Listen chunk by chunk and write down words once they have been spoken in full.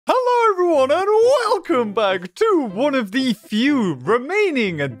everyone, and welcome back to one of the few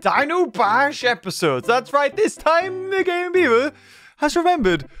remaining Dino Bash episodes. That's right, this time TheGamingBeaver has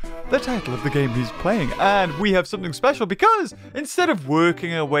remembered the title of the game he's playing, and we have something special because instead of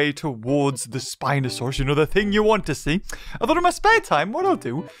working our way towards the Spinosaurus, you know, the thing you want to see, I thought in my spare time what I'll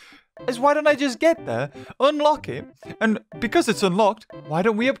do is why don't I just get there, unlock it, and because it's unlocked, why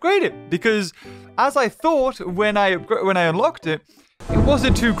don't we upgrade it? Because as I thought when I unlocked it, it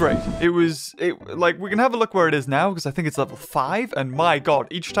wasn't too great. Like, we can have a look where it is now, because I think it's level 5, and my god,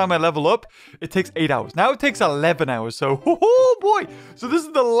 each time I level up, it takes 8 hours. Now it takes 11 hours, so, oh boy! So this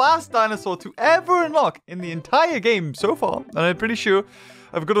is the last dinosaur to ever unlock in the entire game so far, and I'm pretty sure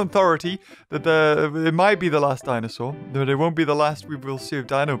I have good authority that it might be the last dinosaur, but it won't be the last we will see of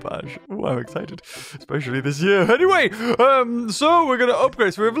Dino Bash. Oh, I'm excited, especially this year. Anyway, so we're going to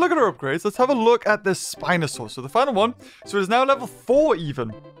upgrade. So we have a look at our upgrades. Let's have a look at the Spinosaurus. So the final one, so it is now level 4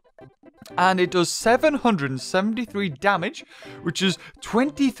 even. And it does 773 damage, which is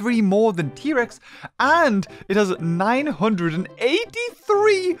 23 more than T-Rex. And it has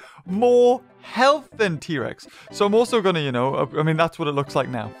 983 more health than T-Rex. So I'm also going to, you know, I mean, that's what it looks like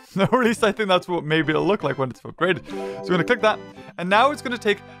now. Or at least I think that's what maybe it'll look like when it's upgraded. So I'm going to click that. And now it's going to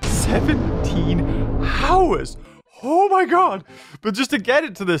take 17 hours. Oh my god. But just to get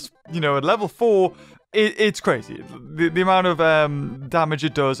it to this, you know, at level 4... It's crazy, the amount of damage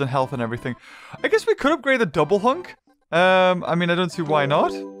it does and health and everything. I guess we could upgrade the double hunk. I mean, I don't see why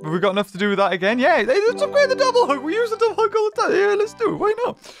not. Have we got enough to do with that again? Yeah, let's upgrade the double hunk. We use the double hunk all the time. Yeah, let's do it. Why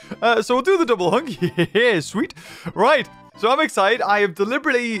not? So we'll do the double hunk. Yeah, sweet. Right, so I'm excited. I have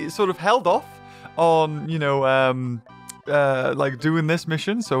deliberately sort of held off on, you know, like doing this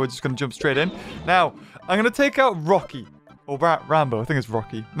mission. So we're just going to jump straight in. Now, I'm going to take out Rocky. Or Rambo, I think it's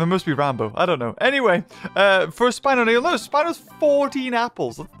Rocky. It must be Rambo, I don't know. Anyway, for Spino, you'll notice Spino's 14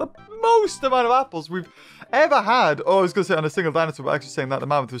 apples. That's the most amount of apples we've ever had. Oh, I was going to say on a single dinosaur, but actually saying that the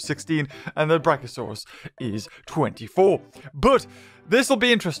mammoth was 16, and the Brachiosaurus is 24. But this will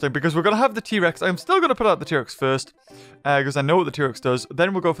be interesting, because we're going to have the T-Rex. I'm still going to put out the T-Rex first, because I know what the T-Rex does.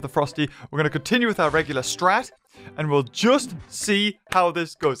 Then we'll go for the Frosty. We're going to continue with our regular strat, and we'll just see how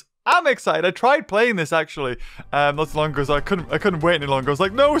this goes. I'm excited. I tried playing this actually not so long ago, so I couldn't wait any longer. I was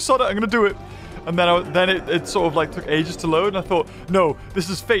like, no, sod it, I'm gonna do it. And then it sort of like took ages to load, and I thought, no, this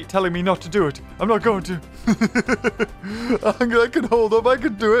is fate telling me not to do it. I'm not going to. I can hold up. I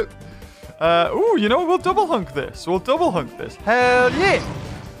can do it. Ooh, you know, we'll double hunk this. Hell yeah!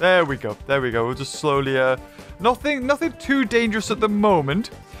 There we go. We'll just slowly. Nothing too dangerous at the moment.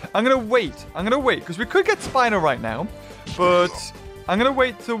 I'm gonna wait because we could get Spino right now, but I'm going to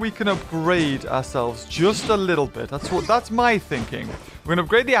wait till we can upgrade ourselves just a little bit. That's my thinking. We're going to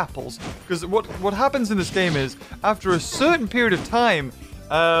upgrade the apples, because what happens in this game is, after a certain period of time,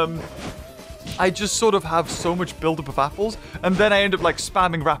 I just sort of have so much buildup of apples, and then I end up like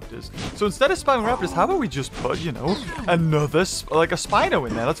spamming raptors. So instead of spamming raptors, how about we just put, you know, another, like a Spino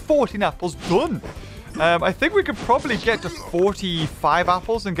in there? That's 14 apples done. I think we could probably get to 45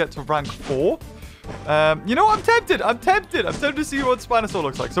 apples and get to rank 4. You know, I'm tempted to see what Spinosaur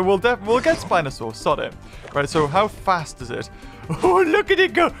looks like. So we'll get Spinosaur, sod it. Right, so how fast is it? Oh, look at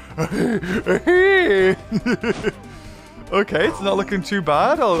it go. Okay, it's not looking too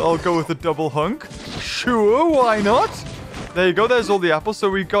bad. I'll go with a double hunk. Sure, why not? There you go, there's all the apples. So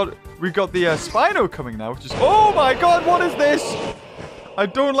we got the Spino coming now, which is, oh my god, what is this? I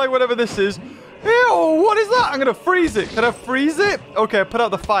don't like whatever this is. Ew, what is that? I'm gonna freeze it. Can I freeze it? Okay, I put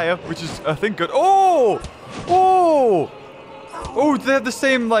out the fire, which is, I think, good. Oh, they have the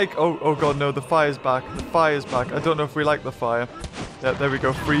same, like, oh god, no, the fire's back. I don't know if we like the fire. Yeah, there we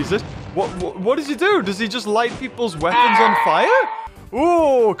go, freeze it. What does he do? Does he just light people's weapons on fire?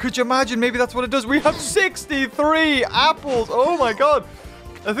 Oh, could you imagine? Maybe that's what it does. We have 63 apples. Oh my god.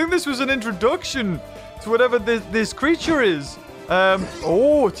 I think this was an introduction to whatever this creature is.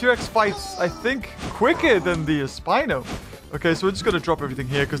 T-Rex fights, I think, quicker than the Spino. Okay, so we're just going to drop everything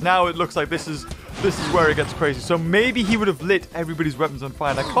here, because now it looks like this is where it gets crazy. So maybe he would have lit everybody's weapons on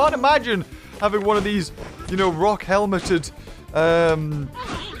fire. And I can't imagine having one of these, you know, rock-helmeted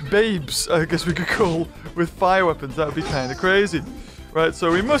babes, I guess we could call, with fire weapons. That would be kind of crazy. Right,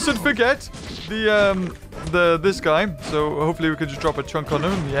 so we mustn't forget this guy. So hopefully we can just drop a chunk on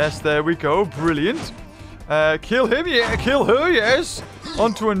him. Yes, there we go. Brilliant. Kill him, yeah, kill her, yes.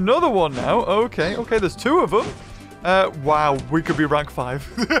 On to another one now. Okay, there's 2 of them. Wow, we could be rank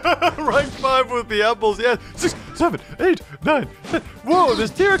 5. Rank 5 with the apples, yeah. 6, 7, 8, 9, 10. Whoa,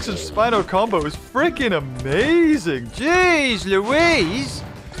 this T-Rex and Spino combo is freaking amazing. Jeez Louise.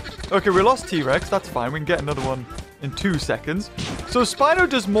 Okay, we lost T-Rex, that's fine. We can get another one in 2 seconds. So Spino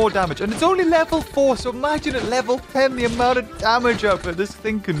does more damage, and it's only level 4, so imagine at level 10 the amount of damage output this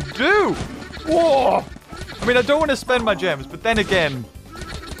thing can do. Whoa! I mean, I don't want to spend my gems, but then again,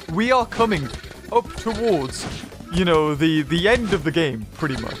 we are coming up towards, you know, the end of the game,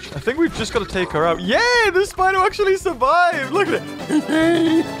 pretty much. I think we've just got to take her out. Yay! The Spino actually survived! Look at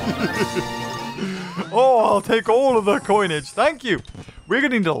it! Oh, I'll take all of the coinage. Thank you. We're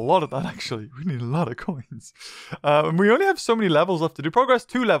going to need a lot of that, actually. We need a lot of coins. And we only have so many levels left to do. Progress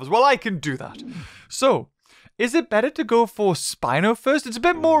 2 levels. Well, I can do that. So, is it better to go for Spino first? It's a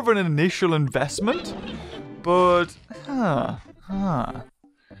bit more of an initial investment. But, I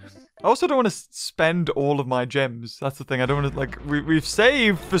also don't want to spend all of my gems. That's the thing. I don't want to, like, we've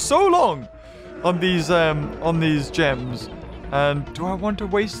saved for so long on these gems. And do I want to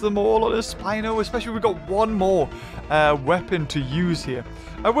waste them all on a Spino? Especially we've got one more weapon to use here.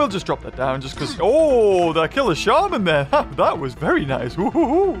 I will just drop that down just because... Oh, that killer shaman there. That was very nice.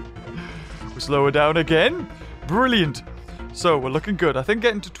 Woohoo! We'll slow her down again. Brilliant. So, we're looking good. I think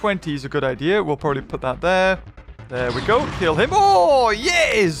getting to 20 is a good idea. We'll probably put that there. There we go. Kill him. Oh,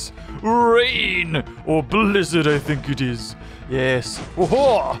 yes! Rain! Or blizzard, I think it is. Yes.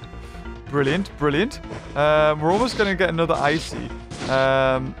 Whoa! Brilliant, brilliant. We're almost going to get another icy.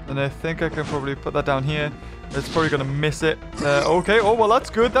 And I think I can probably put that down here. It's probably going to miss it. Okay. Oh, well, that's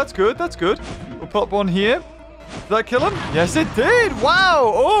good. That's good. That's good. We'll pop one here. Did that kill him? Yes, it did.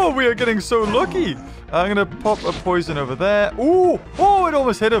 Wow. Oh, we are getting so lucky. I'm going to pop a poison over there. Ooh. Oh, it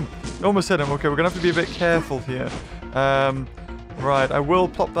almost hit him. It almost hit him. Okay, we're going to have to be a bit careful here. Right, I will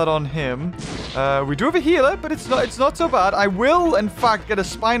plop that on him. We do have a healer, but it's not so bad. I will, in fact, get a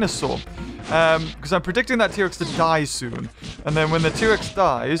Spinosaur. Because I'm predicting that T-Rex to die soon. And then when the T-Rex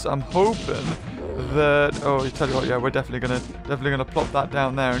dies, I'm hoping that... Oh, I tell you what, yeah, we're definitely gonna plop that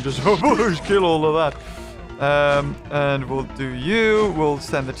down there and just kill all of that. And we'll do you. We'll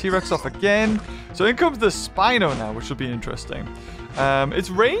send the T-Rex off again. So in comes the Spino now, which will be interesting. Its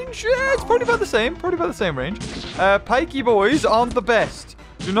range? Yeah, it's probably about the same. Probably about the same range. Pikey boys aren't the best.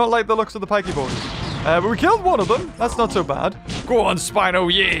 Do not like the looks of the Pikey boys. But we killed one of them. That's not so bad. Go on,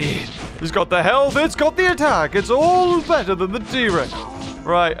 Spino, yeah! He's got the health, it's got the attack. It's all better than the T-Rex.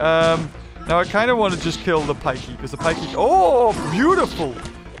 Right, now I kind of want to just kill the Pikey, because the Pikey... Oh, beautiful!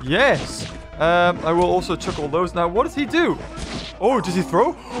 Yes! I will also chuck all those. Now, what does he do? Oh, does he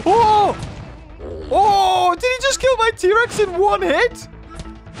throw? Oh! Oh, did he just kill my T-Rex in one hit?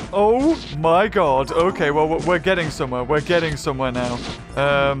 Oh my god. Okay, well, we're getting somewhere. We're getting somewhere now.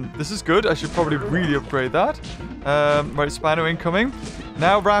 This is good. I should probably really upgrade that. Right, Spino incoming.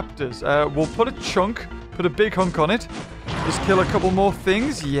 Now raptors. We'll put a chunk, put a big hunk on it. Just kill a couple more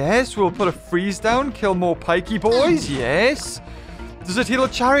things. Yes, we'll put a freeze down, kill more Pikey boys. Yes. Does it heal a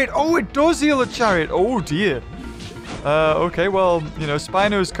chariot? Oh, it does heal a chariot. Oh, dear. Okay, well, you know,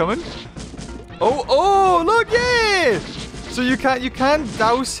 Spino's coming. Oh, look, yeah! So you can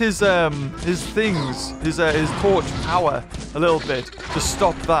douse his things, his torch power a little bit to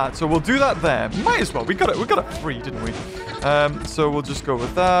stop that. So we'll do that there. Might as well. We got it free, didn't we? So we'll just go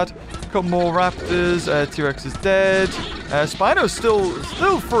with that. Got more raptors. T-Rex is dead. Spino's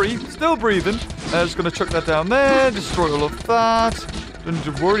still free, still breathing. Just gonna chuck that down there. Destroy all of that. Don't need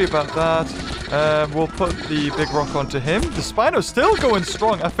to worry about that. We'll put the big rock onto him. The Spino's still going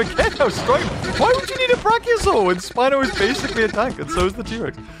strong. I forget how strong. Why would you need a Brachiosaur when Spino is basically a tank, and so is the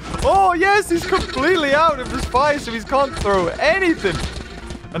T-Rex? Oh, yes, he's completely out of his fire, so he can't throw anything.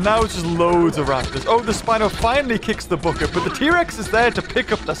 And now it's just loads of raptors. Oh, the Spino finally kicks the bucket, but the T-Rex is there to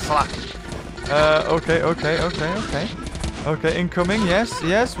pick up the slack. Okay. Okay, incoming.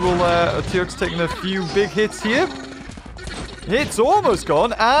 Yes. We'll, T-Rex taking a few big hits here. It's almost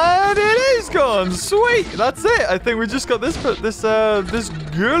gone, and it is gone. Sweet, that's it. I think we just got this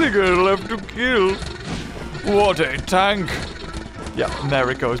girly girl left to kill. What a tank! Yeah, and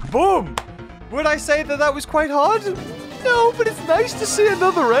there it goes. Boom! Would I say that was quite hard? No, but it's nice to see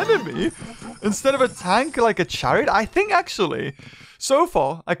another enemy instead of a tank like a chariot. I think actually, so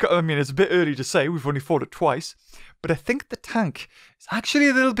far, I mean, it's a bit early to say. We've only fought it twice, but I think the tank is actually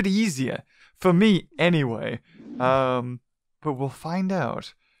a little bit easier for me anyway. But we'll find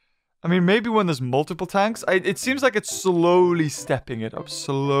out. I mean, maybe when there's multiple tanks. It seems like it's slowly stepping it up.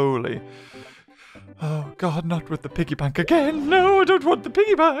 Slowly. Oh, God, not with the piggy bank again. No, I don't want the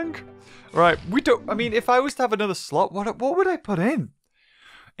piggy bank. Right, we don't... I mean, if I was to have another slot, what would I put in?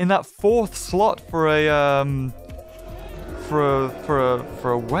 In that fourth slot for a,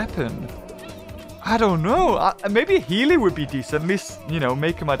 for a weapon? I don't know. Maybe a healer would be decent. At least, you know,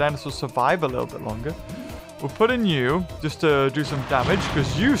 making my dinosaurs survive a little bit longer. We'll put in you, just to do some damage,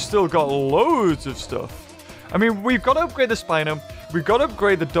 because you still got loads of stuff. I mean, we've got to upgrade the Spino. We've got to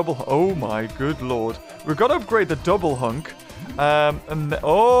upgrade the double... Oh, my good lord. We've got to upgrade the double hunk.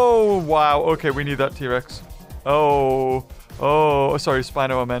 Oh, wow. Okay, we need that T-Rex. Oh, sorry,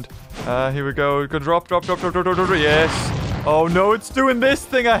 Spino I meant. Here we go. Go drop. Yes. Oh, no, it's doing this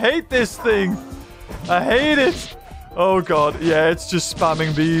thing. I hate this thing. I hate it. Oh, God. Yeah, it's just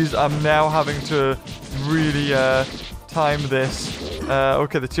spamming these. I'm now having to really time this.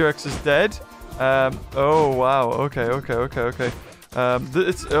 Okay, the T-Rex is dead. Oh, wow. Okay.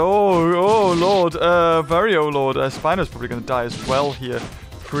 It's... Oh, Lord. Very oh, Lord. Spino's probably going to die as well here.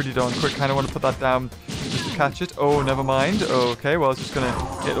 Pretty darn quick. Kind of want to put that down just to catch it. Oh, never mind. Okay, well, it's just going to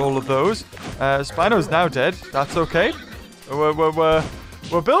hit all of those. Spino's now dead. That's okay.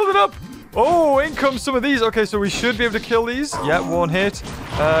 We're building up. Oh, in comes some of these. Okay, so we should be able to kill these. Yeah, one hit.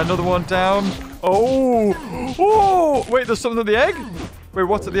 Another one down. Oh, wait, there's something at the egg? Wait,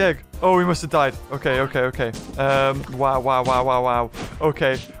 what's at the egg? Oh, he must have died. Okay. Wow.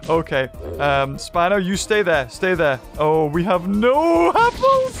 Okay. Spino, you stay there. Oh, we have no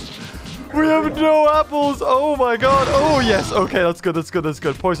apples. Oh my god. Oh, yes. Okay, that's good.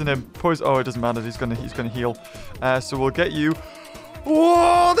 Poison him. Oh, it doesn't matter. He's gonna heal. So we'll get you.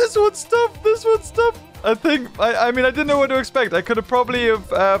 Whoa, this one's tough. I mean, I didn't know what to expect. I could have probably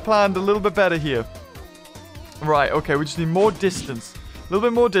planned a little bit better here. Right, okay, we just need more distance. A little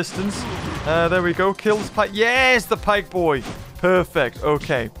bit more distance. There we go. Kill this pike. Yes, the pike boy. Perfect.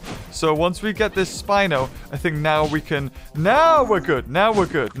 Okay. So once we get this Spino, I think now we can... Now we're good.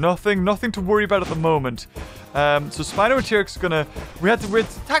 Nothing to worry about at the moment. So Spino and T-Rex are gonna... We had to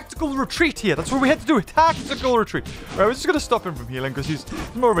tactical retreat here. That's what we had to do. A tactical retreat. Right, we're just gonna stop him from healing because he's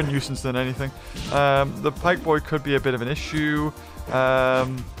more of a nuisance than anything. The pike boy could be a bit of an issue. I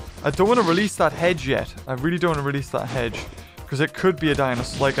don't want to release that hedge yet. I really don't want to release that hedge because it could be a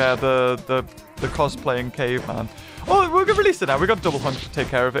dinosaur, like the cosplaying caveman. Oh, we're gonna release it now. We got double hunt to take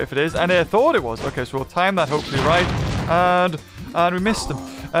care of it if it is, and I thought it was. Okay, so we'll time that hopefully right, and we missed him.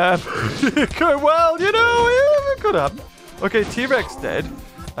 Well, you know, it could happen. Okay, T-Rex dead.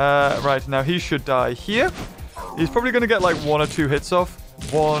 Right, now he should die here. He's probably gonna get like 1 or 2 hits off.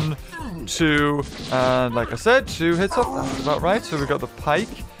 1, 2, and like I said, 2 hits off. That's about right. So we got the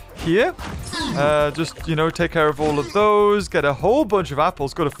pike here. Just, you know, take care of all of those. Get a whole bunch of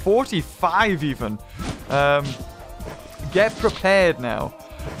apples. Go to 45 even. Get prepared now.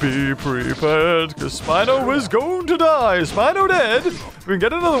 Be prepared, because Spino is going to die. Spino dead. We can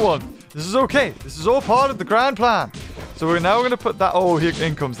get another one. This is okay. This is all part of the grand plan. So we're now going to put that... Oh, here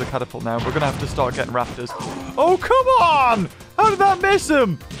in comes the catapult now. We're going to have to start getting raptors. Oh, come on! How did that miss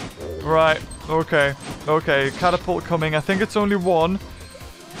him? Right. Okay. Catapult coming. I think it's only one.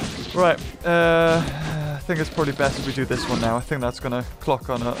 Right. I think it's probably best if we do this one now. I think that's going to clock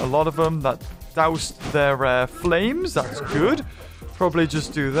on a lot of them. That doused their flames. That's good. Probably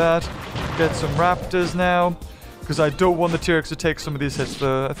just do that. Get some raptors now. Because I don't want the T-Rex to take some of these hits.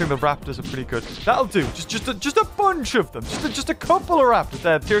 I think the raptors are pretty good. That'll do. Just a bunch of them. Just a couple of raptors.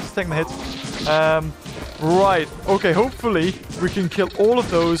 There, the T-Rex is taking the hits. Right. Okay, hopefully we can kill all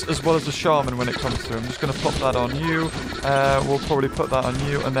of those as well as the shaman when it comes through. I'm just going to pop that on you. We'll probably put that on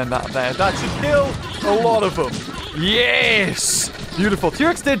you and then that there. That should kill a lot of them. Yes! Beautiful.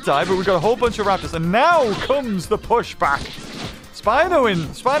 T-Rex did die, but we got a whole bunch of raptors. And now comes the pushback.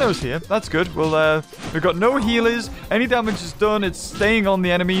 Spino's here. That's good. Well, we've got no healers. Any damage is done. It's staying on the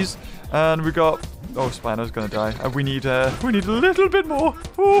enemies. And we got... Oh, Spino's gonna die. We need a little bit more.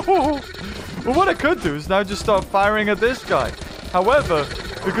 Well, what I could do is now just start firing at this guy. However,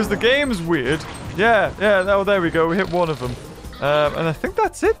 because the game's weird... Yeah. Oh, there we go. We hit one of them. And I think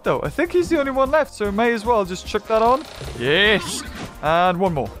that's it, though. I think he's the only one left, so we may as well just chuck that on. Yes! And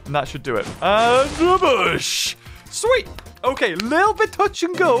one more. And that should do it. And the bush! Sweet! Okay, little bit touch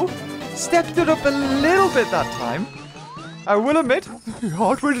and go. Stepped it up a little bit that time. I will admit,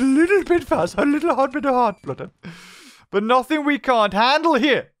 heart went a little bit fast. A little hot bit of heart flutter. But nothing we can't handle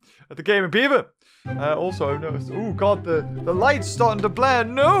here at the TheGamingBeaver. Also, I've noticed... Oh, God, the light's starting to blare.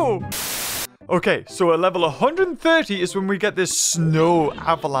 No! Okay, so at level 130 is when we get this snow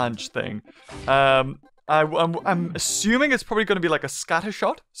avalanche thing. I'm assuming it's probably going to be like a scatter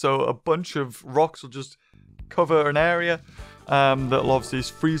shot. So a bunch of rocks will just cover an area. That'll obviously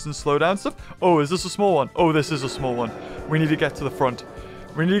freeze and slow down stuff. Oh, is this a small one? Oh, this is a small one. We need to get to the front.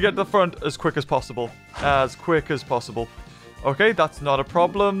 We need to get to the front as quick as possible. Okay, that's not a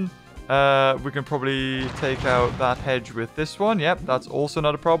problem. We can probably take out that hedge with this one. Yep, that's also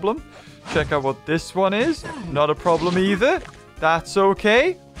not a problem. Check out what this one is. Not a problem either. That's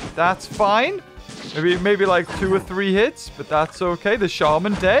okay. That's fine. Maybe like 2 or 3 hits, but that's okay. The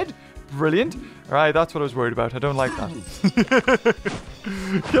shaman dead. Brilliant. Right, that's what I was worried about. I don't like that.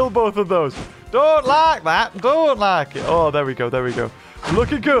 Kill both of those. Don't like that. Don't like it. Oh, there we go. There we go.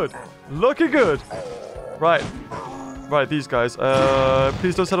 Looking good. Looking good. Right. Right, these guys.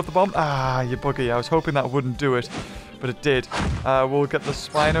 Please don't set off the bomb. Ah, you bugger. I was hoping that wouldn't do it, but it did. We'll get the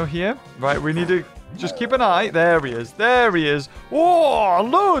Spino here. Right, we need to just keep an eye. There he is. There he is. Oh,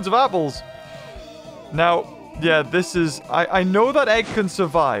 loads of apples. Now, yeah, this is... I know that egg can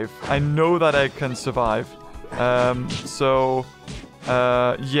survive. I know that egg can survive.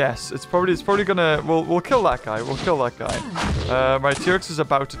 Yes, it's probably gonna... We'll kill that guy. We'll kill that guy. Right, T-Rex is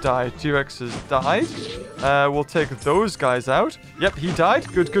about to die. T-Rex has died. We'll take those guys out. Yep, he died.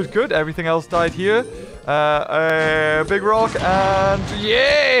 Good, good, good. Everything else died here. Big rock and...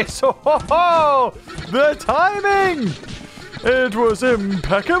 Yes! Oh, ho, ho! The timing! It was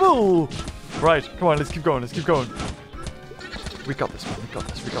impeccable! Right, come on, let's keep going. Let's keep going. We got this, man. We got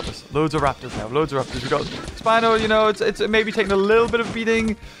this. We got this. Loads of raptors now. Loads of raptors. We got Spino. You know, it's maybe taking a little bit of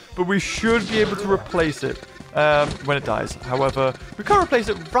beating, but we should be able to replace it when it dies. However, we can't replace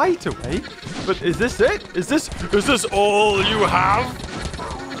it right away. But is this it? Is this all you have?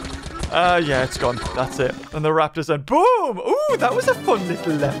 Yeah, it's gone. That's it. And the raptors and boom! Ooh, that was a fun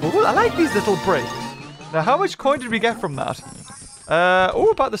little level. I like these little breaks. Now, how much coin did we get from that?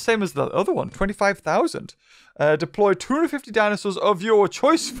 About the same as the other one. 25,000. Deploy 250 dinosaurs of your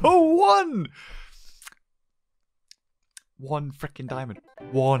choice for one. One freaking diamond.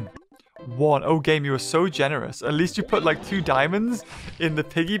 One. Oh, game, you were so generous. At least you put like 2 diamonds in the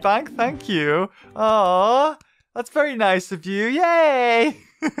piggy bank. Thank you. Aww. That's very nice of you. Yay.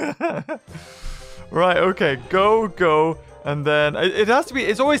 Right, okay. Go. And then it has to be...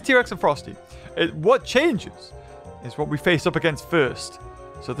 It's always T-Rex and Frosty. What changes is what we face up against first.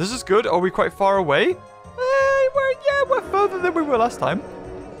 So this is good. Are we quite far away? We're further than we were last time.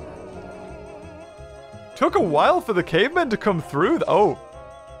 Took a while for the cavemen to come through. Oh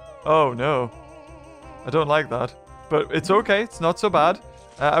no. I don't like that. But it's okay. It's not so bad.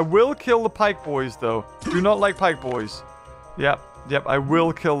 I will kill the pike boys, though. Do not like pike boys. Yep, I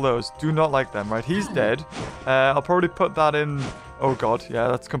will kill those. Do not like them, right? He's dead. I'll probably put that in... Oh, God. Yeah,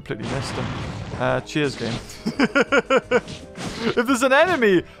 that's completely missed him. Cheers, game. If there's an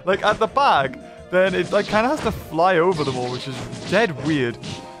enemy, like, at the back, then it, like, kind of has to fly over them all, which is dead weird.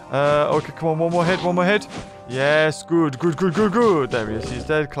 Okay, come on. One more hit. Yes, good. There he is. He's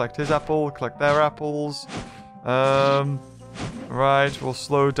dead. Collect his apple. Collect their apples. Right, we'll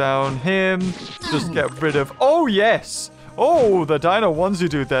slow down him. Just get rid of... Oh, yes! Oh, the dino onesie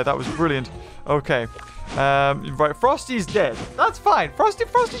dude there. That was brilliant. Okay. Right, Frosty's dead. That's fine. Frosty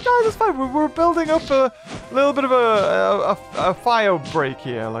died. That's fine. We're building up a little bit of a fire break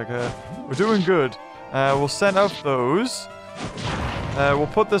here. Like, we're doing good. We'll send out those. We'll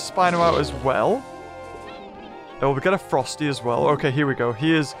put the Spino out as well. We'll get a Frosty as well. Okay, here we go.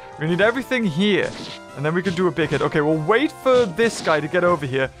 We need everything here. And then we can do a big hit. Okay, we'll wait for this guy to get over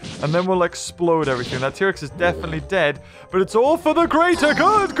here. And then we'll explode everything. That T-Rex is definitely dead. But it's all for the greater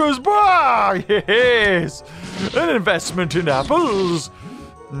good. Because, yes! An investment in apples.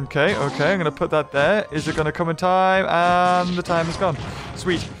 Okay. I'm going to put that there. Is it going to come in time? And the time is gone.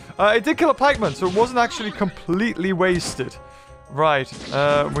 Sweet. It did kill a pikeman, so it wasn't actually completely wasted. Right,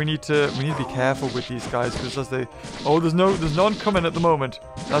 we need to be careful with these guys because as they... Oh, there's none coming at the moment.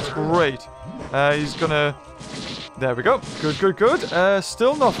 That's great. He's gonna... There we go. Good.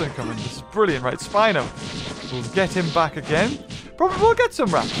 Still nothing coming. This is brilliant. Right, Spino. We'll get him back again. Probably we'll get some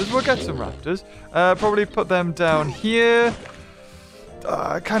raptors. Probably put them down here.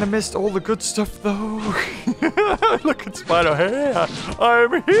 I kind of missed all the good stuff though. Look at Spino. Hey,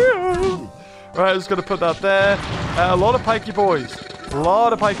 I'm here. Right, just gonna put that there. A lot of pikey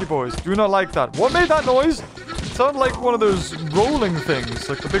boys. Do not like that. What made that noise? It sounded like one of those rolling things,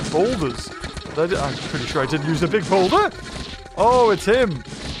 like the big boulders. I'm pretty sure I didn't use a big boulder. Oh, it's him.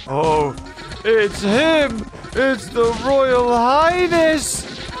 Oh, it's him. It's the Royal Highness.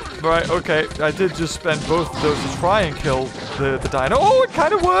 Right, okay. I did just spend both of those to try and kill the dino. Oh, it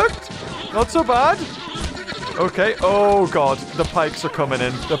kind of worked. Not so bad. Okay. Oh, God. The pikes are coming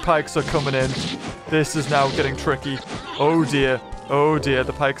in. This is now getting tricky. Oh, dear.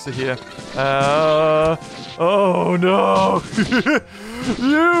 The pikes are here. Oh, no.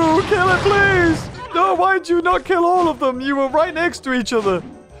 You kill it, please. No, why'd you not kill all of them? You were right next to each other.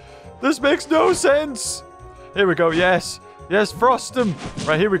 This makes no sense. Here we go. Yes, frost them.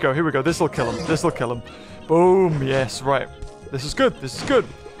 Right, here we go. This'll kill him. Boom. Yes, right. This is good.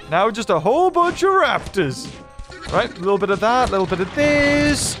 Now just a whole bunch of raptors. Right, a little bit of that, a little bit of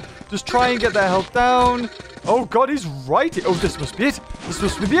this. Just try and get their health down. Oh, God, he's right. Oh, this must be it. This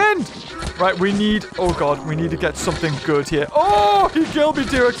must be the end. Right, we need... Oh, God. We need to get something good here. Oh, he killed me,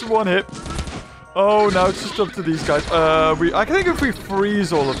 T-Rex, in one hit. Oh, now it's just up to these guys. I think if we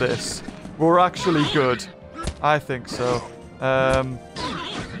freeze all of this, we're actually good. I think so.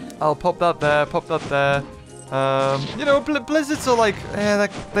 I'll pop that there, pop that there. You know, blizzards are like,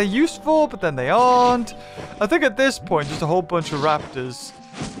 they're useful, but then they aren't. I think at this point, just a whole bunch of raptors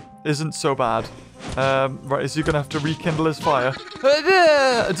isn't so bad. Right, is he gonna have to rekindle his fire?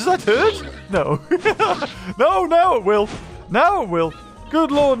 Does that hurt? No. No, now it will. Now it will.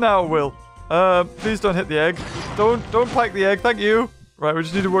 Good lord, now it will. Please don't hit the egg. Don't pike the egg, thank you. Right, we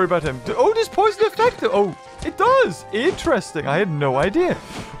just need to worry about him. Oh, does poison affect him? Oh, it does. Interesting. I had no idea.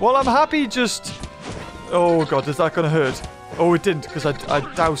 Well, I'm happy just... Oh, God, is that going to hurt? Oh, it didn't, because I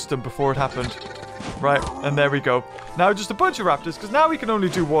doused him before it happened. Right, and there we go. Now just a bunch of raptors, because now we can only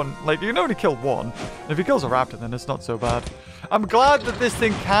do one. Like, you can only kill one. And if he kills a raptor, then it's not so bad. I'm glad that this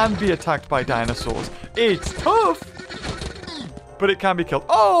thing can be attacked by dinosaurs. It's tough, but it can be killed.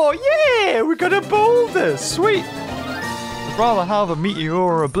 Oh, yeah! We got a boulder! Sweet! I'd rather have a meteor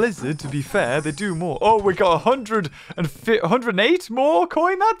or a blizzard, to be fair. They do more. Oh, we got 108 more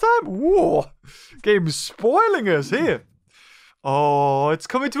coin that time? Whoa! Game's spoiling us here. Oh, it's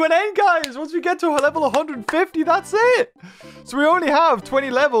coming to an end, guys. Once we get to level 150, that's it. So we only have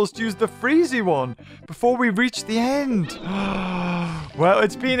 20 levels to use the freezy one before we reach the end. Well,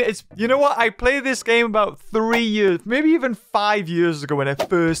 it's you know what? I played this game about 3 years, maybe even 5 years ago when it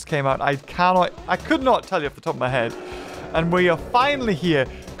first came out. I could not tell you off the top of my head. And we are finally here,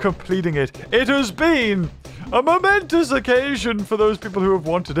 completing it. It has been a momentous occasion for those people who have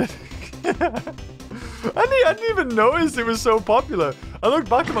wanted it. I didn't even notice it was so popular. I looked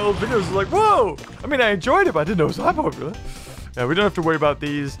back at my old videos and was like, whoa! I mean, I enjoyed it, but I didn't know it was that popular. Yeah, we don't have to worry about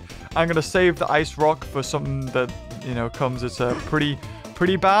these. I'm going to save the ice rock for something that, you know, comes. It's pretty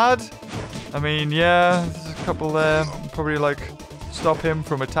bad. I mean, yeah, there's a couple there. Probably, like, stop him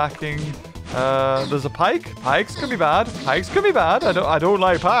from attacking. There's a pike. Pikes can be bad. Pikes can be bad. I don't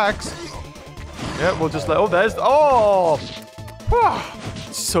like pikes. Yeah, we'll just let... Oh, there's... Oh!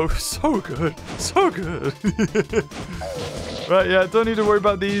 So good. So good. Right, yeah, don't need to worry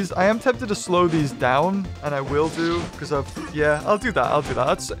about these. I am tempted to slow these down, and I will do, because I'll do that.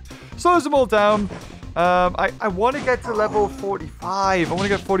 That slows them all down. I want to get to level 45. I want to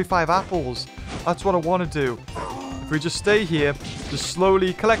get 45 apples. That's what I want to do. If we just stay here, just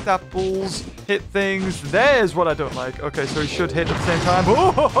slowly collect apples, hit things. There's what I don't like. Okay, so he should hit at the same time.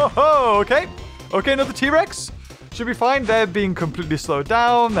 Oh, okay. Okay, another T-Rex. Should be fine. They're being completely slowed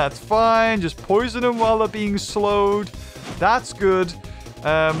down. That's fine. Just poison them while they're being slowed. That's good.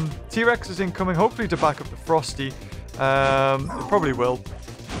 T-Rex is incoming, hopefully to back up the Frosty. It probably will.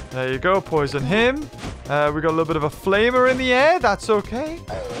 There you go. Poison him. We got a little bit of a flamer in the air. That's okay.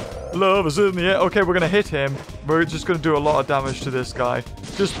 Love is in the air. Okay, we're going to hit him. We're just going to do a lot of damage to this guy.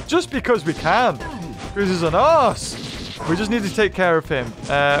 Just because we can. Because he's an arse. We just need to take care of him.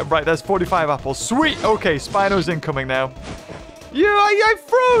 Right, there's 45 apples. Sweet. Okay, Spino's incoming now. I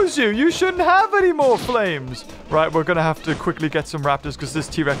froze you. You shouldn't have any more flames. Right, we're going to have to quickly get some raptors because this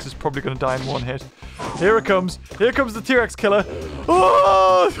T-Rex is probably going to die in one hit. Here it comes. Here comes the T-Rex killer.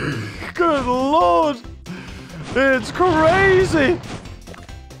 Oh, good lord. It's crazy.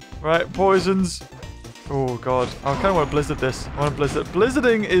 Right, poisons. Oh, God. I kind of want to blizzard this. I want to blizzard.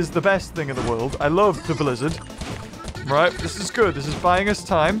 Blizzarding is the best thing in the world. I love the blizzard. Right, this is good. This is buying us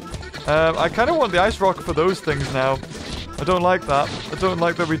time. I kind of want the ice rock for those things now. I don't like that. I don't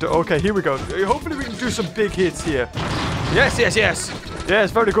like that we do... Okay, here we go. Hopefully we can do some big hits here. Yes, yes, yes.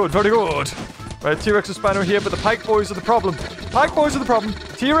 Yes, very good, very good. Right, T-Rex and Spino here, but the Pike Boys are the problem. Pike Boys are the problem.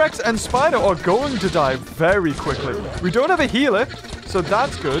 T-Rex and Spino are going to die very quickly. We don't have a healer, so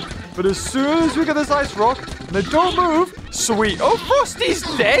that's good. But as soon as we get this ice rock, and they don't move... Sweet. Oh, Frosty's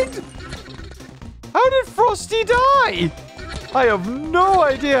dead? How did Frosty die? I have no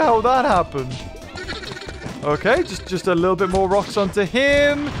idea how that happened. Okay, just a little bit more rocks onto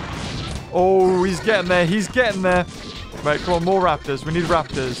him. Oh, he's getting there. He's getting there. Right, come on, more raptors. We need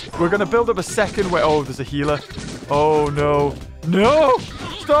raptors. We're going to build up a second way. Oh, there's a healer. Oh, no. No!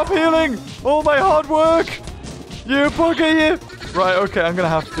 Stop healing! All my hard work! You bugger, you! Right, okay, I'm going to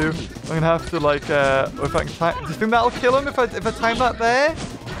have to, like, if I can time... Do you think that'll kill him if I time that there?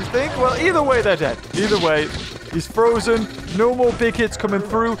 You think? Well, either way, they're dead. Either way, he's frozen. No more big hits coming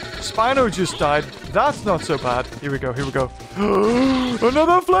through. Spino just died. That's not so bad. Here we go. Here we go.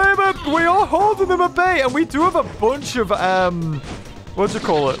 Another flamer. We are holding them at bay, and we do have a bunch of what do you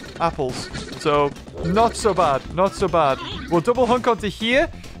call it? Apples. So not so bad. Not so bad. We'll double hunk onto here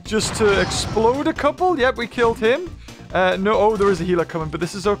just to explode a couple. Yep, we killed him. No, oh, there is a healer coming, but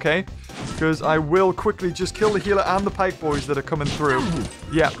this is okay. because I will quickly just kill the healer and the pike boys that are coming through.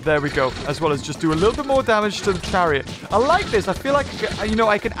 Yeah, there we go. As well as just do a little bit more damage to the chariot. I like this. I feel like, you know,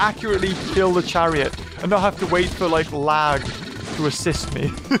 I can accurately kill the chariot and not have to wait for, like, lag to assist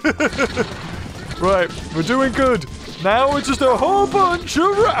me. Right, we're doing good. Now it's just a whole bunch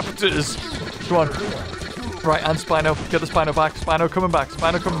of raptors. Come on. Right, and Spino. Get the Spino back. Spino coming back.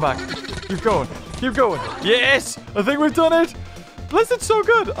 Spino coming back. Keep going. Keep going. Yes! I think we've done it. Blizzard's so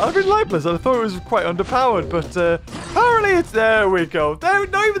good. I've been like Blizzard. I thought it was quite underpowered, but apparently it's... There we go. There,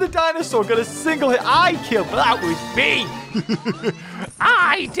 not even the dinosaur got a single hit. I killed, but that was me.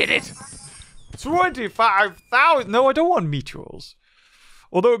 I did it. 25,000. No, I don't want meteors.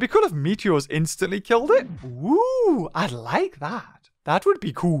 Although it'd be cool if meteors instantly killed it. Ooh, I'd like that. That would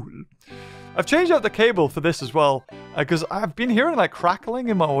be cool. I've changed out the cable for this as well, because I've been hearing like crackling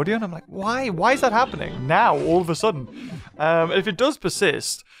in my audio, and I'm like, why? Why is that happening now, all of a sudden? If it does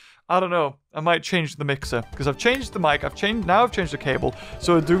persist, I don't know. I might change the mixer, because I've changed the mic. Now I've changed the cable,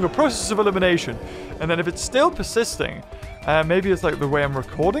 so I'm doing a process of elimination. And then if it's still persisting, maybe it's like the way I'm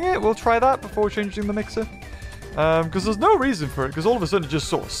recording it. We'll try that before changing the mixer. Because there's no reason for it, because all of a sudden it just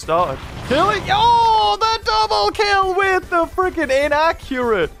sort of started. Killing. Oh, the double kill with the freaking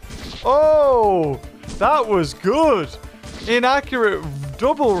inaccurate. Oh, that was good. Inaccurate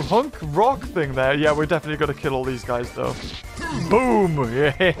double hunk rock thing there. Yeah, we're definitely going to kill all these guys, though. Boom.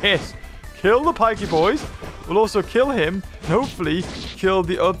 Yes. Kill the pikey boys. We'll also kill him. And hopefully kill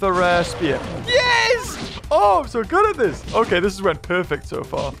the other spear. Yes! Oh, I'm so good at this. Okay, this has went perfect so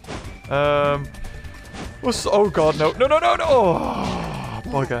far. Oh, God, no. No, no, no, no. Oh,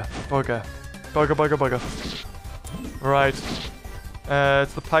 bugger. Bugger. Bugger, bugger, bugger. Right.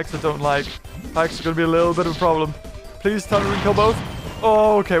 It's the pikes I don't like. Pikes are going to be a little bit of a problem. Please tell me we can kill both.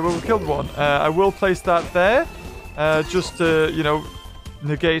 Oh, okay. Well, we killed one. I will place that there. Just to, you know,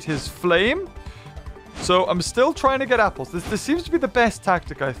 negate his flame. So I'm still trying to get apples. This seems to be the best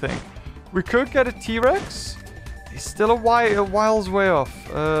tactic, I think. We could get a T-Rex. He's still a while's way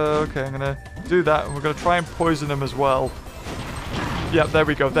off. Okay, I'm going to do that. And we're going to try and poison him as well. Yeah, there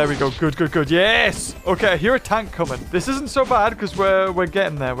we go. There we go. Good, good, good. Yes! Okay, I hear a tank coming. This isn't so bad because we're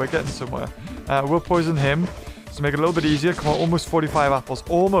getting there. We're getting somewhere. We'll poison him to make it a little bit easier. Come on, almost 45 apples.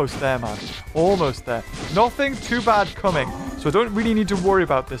 Almost there, man. Almost there. Nothing too bad coming. So I don't really need to worry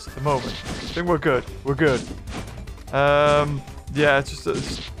about this at the moment. I think we're good. We're good. Yeah, it's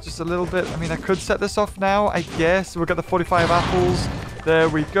just a little bit. I mean, I could set this off now, I guess. We'll get the 45 apples. There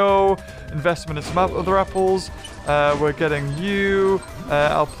we go. Investment in some other apples. We're getting you.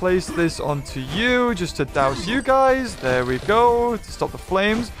 I'll place this onto you just to douse you guys. There we go. To stop the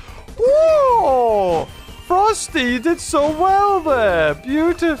flames. Whoa! Frosty did so well there.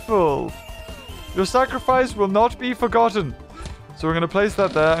 Beautiful. Your sacrifice will not be forgotten. So we're going to place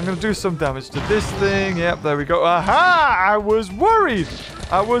that there. I'm going to do some damage to this thing. Yep, there we go. Aha! I was worried.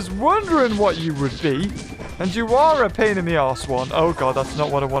 I was wondering what you would be. And you are a pain in the arse one. Oh, God, that's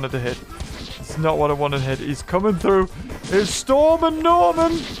not what I wanted to hit. It's not what I wanted to hit. He's coming through. It's Storm and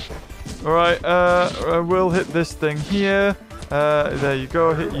Norman. All right, I will hit this thing here. There you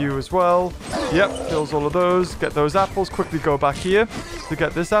go. Hit you as well. Yep, kills all of those. Get those apples. Quickly go back here to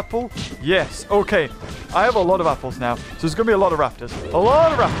get this apple. Yes. Okay. I have a lot of apples now. So there's going to be a lot of raptors. A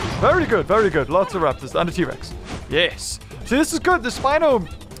lot of raptors. Very good. Very good. Lots of raptors. And a T-Rex. Yes. See, this is good. The Spino,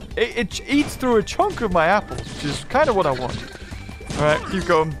 it eats through a chunk of my apples, which is kind of what I want. All right. Keep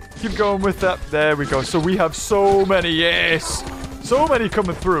going. Keep going with that. There we go. So we have so many. Yes. So many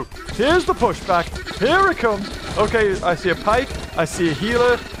coming through. Here's the pushback. Here it comes. Okay, I see a pike. I see a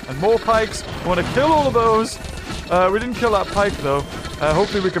healer. And more pikes. I want to kill all of those. We didn't kill that pike, though.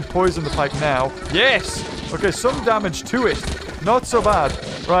 Hopefully we can poison the pike now. Yes! Okay, some damage to it. Not so bad.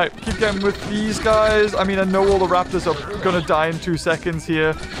 Right, keep getting with these guys. I mean, I know all the raptors are going to die in 2 seconds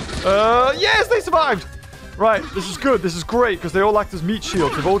here. Yes, they survived! Right, this is good. This is great, because they all act as meat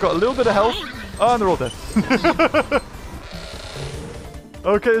shields. They've all got a little bit of health. Oh, and they're all dead.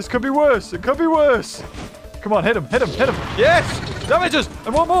 Okay, this could be worse. It could be worse. Come on, hit him, hit him, hit him. Yes! Damages!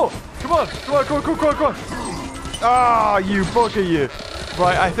 And one more! Come on, come on, come on, come on, come on, come on. Ah, you bugger you.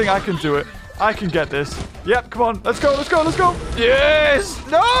 Right, I think I can do it. I can get this. Yep, come on. Let's go, let's go, let's go. Yes!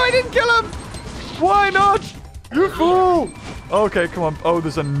 No, I didn't kill him! Why not? You fool! Okay, come on. Oh,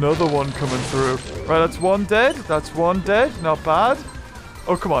 there's another one coming through. Right, that's one dead. That's one dead. Not bad.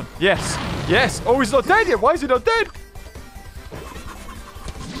 Oh, come on. Yes. Yes. Oh, he's not dead yet. Why is he not dead?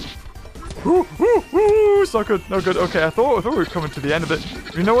 Ooh, ooh, ooh. It's not good. No good. Okay, I thought we were coming to the end of it.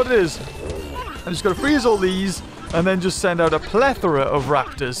 You know what it is? I'm just going to freeze all these and then just send out a plethora of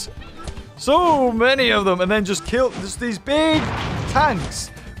raptors. So many of them. And then just kill just these big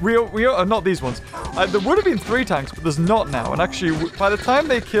tanks. We are not these ones. There would have been 3 tanks, but there's not now. And actually, by the time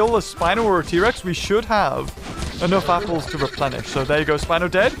they kill a Spino or a T-Rex, we should have enough apples to replenish. So there you go, Spino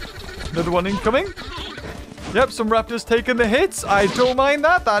dead. Another one incoming. Yep, some raptors taking the hits. I don't mind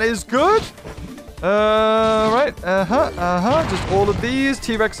that. That is good. Right. Just all of these.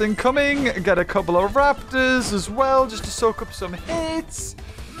 T-Rex incoming. Get a couple of raptors as well, just to soak up some hits.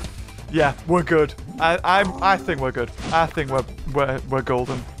 Yeah, we're good. I think we're good. I think we're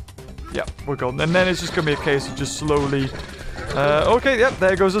golden. Yeah, we're golden. And then it's just gonna be a case of just slowly. Okay, yep,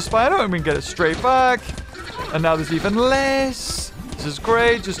 there goes the Spino, and we can get it straight back. And now there's even less. This is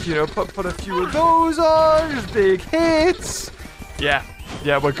great. Just, you know, put a few of those on. Just big hits. Yeah,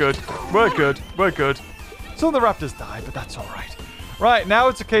 we're good. We're good. We're good. Some of the raptors died, but that's all right. Right, now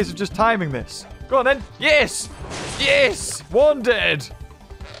it's a case of just timing this. Go on then. Yes! Yes! One dead.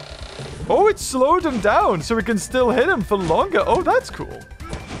 Oh, it slowed him down, so we can still hit him for longer. Oh, that's cool.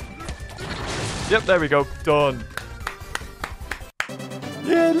 Yep, there we go. Done.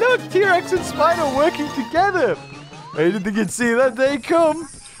 Yeah, look, T-Rex and Spino working together. I didn't think you'd see that day come.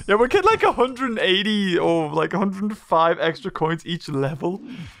 Yeah, we're getting like 180 or like 105 extra coins each level.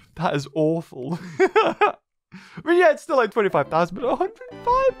 That is awful. I mean, yeah, it's still like 25,000, but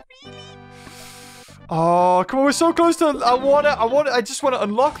 105 really? Oh, come on, we're so close to... I just want to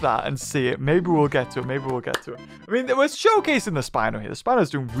unlock that and see it. Maybe we'll get to it. Maybe we'll get to it. I mean, we're showcasing the Spino here. The Spino's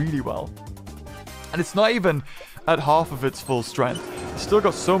doing really well. And it's not even at half of its full strength. It's still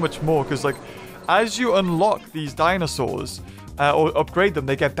got so much more, because, like, as you unlock these dinosaurs, or upgrade them,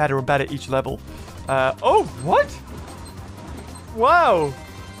 they get better and better each level. Oh, what? Wow.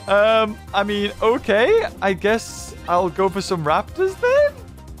 I mean, okay. I guess I'll go for some raptors then?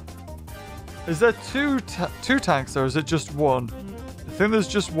 Is there two tanks, or is it just one? I think there's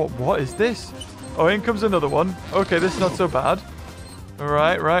just one. What is this? Oh, in comes another one. Okay, this is not so bad.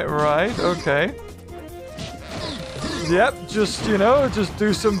 Right. Okay. Yep, just, you know, just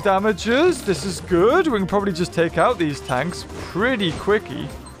do some damages. This is good. We can probably just take out these tanks pretty quickly.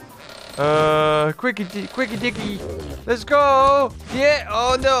 Quicky dicky. Let's go. Yeah.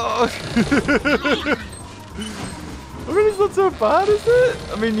 Oh, no. I mean, it's not so bad, is it?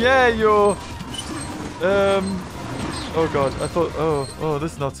 I mean, yeah, you're... Oh, God. I thought... Oh,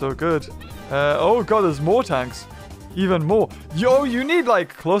 this is not so good. Oh, God, there's more tanks. Even more. Yo, you need,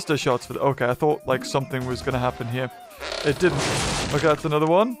 like, cluster shots for... Okay, I thought, like, something was going to happen here. It didn't. Okay, that's another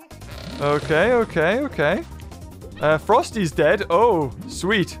one. Okay. Frosty's dead. Oh,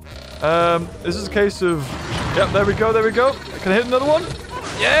 sweet. This is a case of... Yep, there we go. Can I hit another one?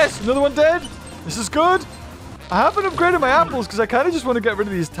 Yes, another one dead. This is good. I haven't upgraded my apples because I kind of just want to get rid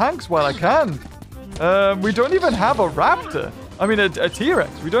of these tanks while I can. We don't even have a raptor. I mean, a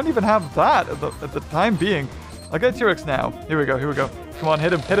T-Rex. We don't even have that at the time being. I'll get a T-Rex now. Here we go. Come on,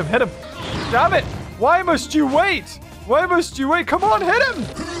 hit him. Damn it. Why must you wait? Come on, hit him.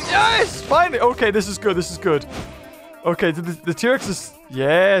 Yes, finally. Okay, this is good. Okay, the T-Rex is...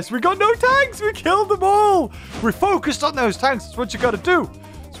 Yes, we got no tanks. We killed them all. We focused on those tanks. That's what you got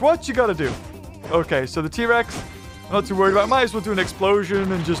to do. Okay, so the T-Rex, not too worried about. Might as well do an explosion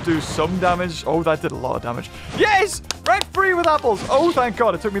and just do some damage. Oh, that did a lot of damage. Yes! Rent free with apples. Oh, thank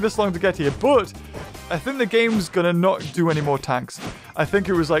God. It took me this long to get here. But I think the game's going to not do any more tanks. I think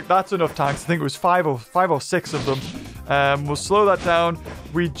it was like, that's enough tanks. I think it was five or six of them. We'll slow that down.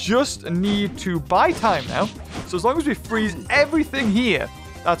 We just need to buy time now. So as long as we freeze everything here,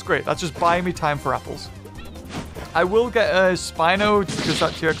 that's great. That's just buying me time for apples. I will get a Spino because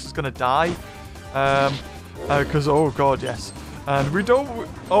that T-Rex is going to die. Because, oh God, yes. And we don't...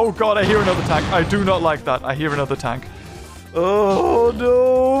 Oh God, I hear another tank. I do not like that. I hear another tank. Oh,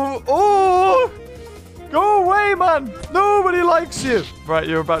 no. Oh! Go away, man. Nobody likes you. Right,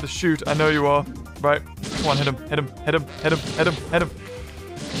 you're about to shoot. I know you are. Right. Come on, hit him.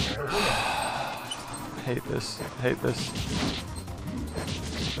 Hate this. I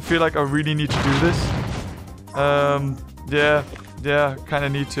feel like I really need to do this. Yeah, kind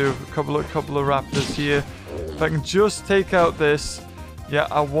of need to. A couple of raptors here. If I can just take out this. Yeah,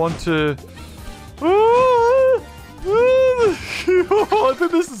 I want to... I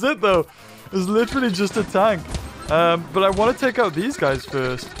think this is it, though. It's literally just a tank. But I want to take out these guys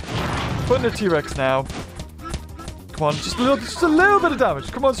first. Putting a T-Rex now. Come on, just a little bit of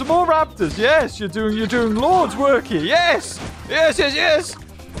damage. Come on, some more raptors. Yes, you're doing Lord's work here. Yes.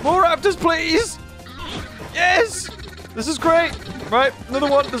 More raptors, please. Yes. This is great. Right, another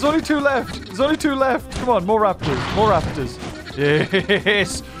one. There's only two left. Come on, more raptors.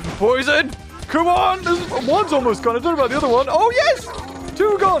 Yes. Poison. Come on. One's almost gone. I don't know about the other one. Oh, yes.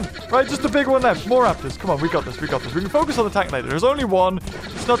 2 gone. Right, just a big one left. More raptors. Come on, we got this. We got this. We can focus on the tank later. There's only one.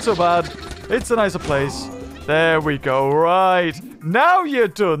 It's not so bad. It's a nicer place. There we go. Right. Now you're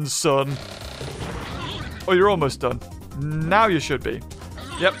done, son. Oh, you're almost done. Now you should be.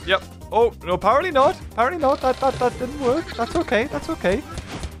 Yep. Oh, no, apparently not. Apparently not. That didn't work. That's okay. That's okay.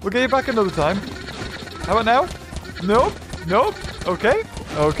 We'll get you back another time. How about now? Nope. Okay.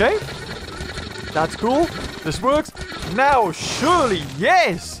 That's cool. This works. Now, surely,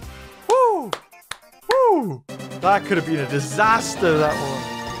 yes. Woo. That could have been a disaster, that one.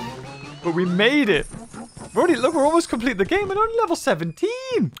 But we made it. Look, we're almost complete the game and only level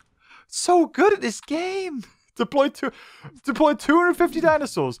 17. So good at this game. Deployed 250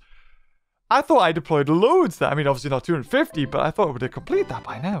 dinosaurs. I thought I deployed loads there. I mean, obviously not 250, but I thought we would have completed that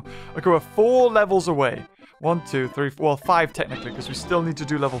by now. Okay, we're 4 levels away. 1, 2, 3, 4, well, 5 technically, because we still need to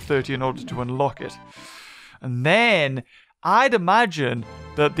do level 30 in order to unlock it. And then I'd imagine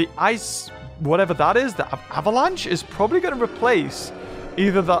that the ice, whatever that is, the avalanche, is probably going to replace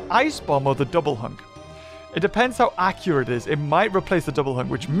either the ice bomb or the double hunk. It depends how accurate it is. It might replace the double hunk,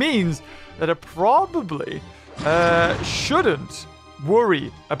 which means that it probably shouldn't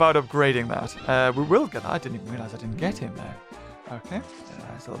worry about upgrading that. We will get that. I didn't even realize I didn't get him there. Okay.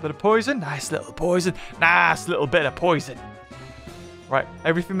 Nice little bit of poison. Nice little poison. Nice little bit of poison. Right.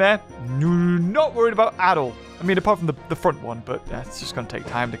 Everything there. Not worried about at all. I mean, apart from the front one, but it's just going to take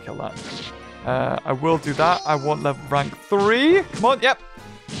time to kill that. I will do that. I want level rank 3. Come on. Yep.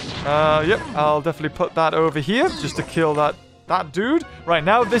 I'll definitely put that over here just to kill that dude. Right,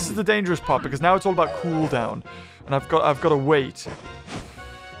 now this is the dangerous part because now it's all about cooldown. And I've got to wait.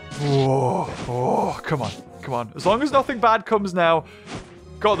 Oh, come on. As long as nothing bad comes now,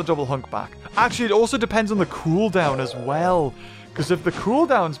 got the double hunk back. Actually, it also depends on the cooldown as well. Because if the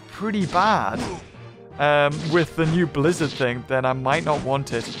cooldown's pretty bad with the new blizzard thing, then I might not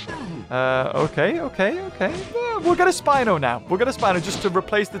want it. Okay. Yeah, we'll get a Spino now. We'll get a Spino just to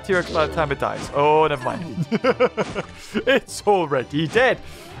replace the T-Rex by the time it dies. Oh, never mind. It's already dead.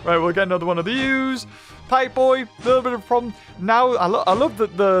 Right, we'll get another one of these. Pipe boy, a little bit of a problem. Now, I love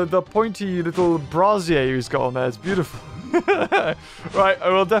the pointy little brazier he's got on there. It's beautiful. Right, I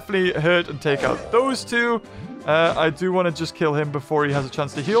will definitely hurt and take out those 2. I do want to just kill him before he has a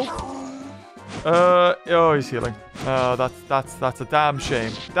chance to heal. Oh, he's healing. Oh, that's a damn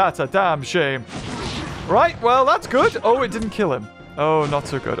shame. That's a damn shame. Right, well, that's good. Oh, it didn't kill him. Oh, not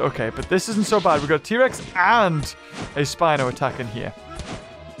so good. Okay, but this isn't so bad. We've got a T-Rex and a Spino attacking here.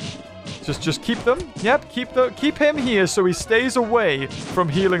 Just keep them. Yep, keep him here so he stays away from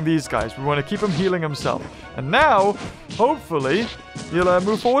healing these guys. We want to keep him healing himself. And now, hopefully, he'll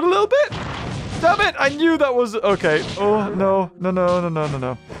move forward a little bit. Damn it! I knew that was... Okay. Oh, no.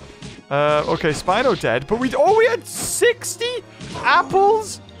 Okay, Spino dead. But we had 60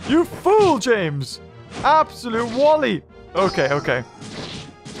 apples? You fool, James. Absolute Wally. Okay.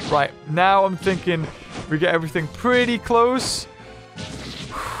 Right, now I'm thinking we get everything pretty close.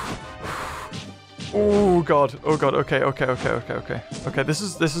 Oh god. Okay. Okay, this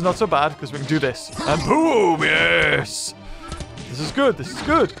is not so bad because we can do this. And boom, yes. This is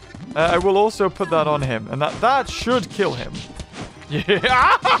good. I will also put that on him, and that should kill him.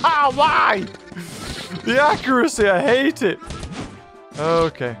 Yeah. Why? The accuracy, I hate it.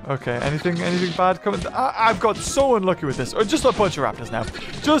 Okay. Anything bad coming? I've got so unlucky with this. Oh, just a bunch of raptors now.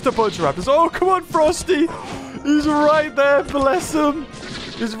 Just a bunch of raptors. Oh, come on, Frosty. He's right there. Bless him.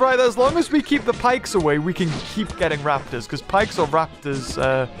 He's right there. As long as we keep the pikes away, we can keep getting raptors. Because pikes are raptors'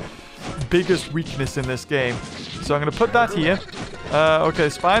 biggest weakness in this game. So I'm going to put that here. Okay,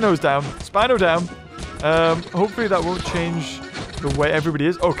 Spino's down. Spino down. Hopefully that won't change the way everybody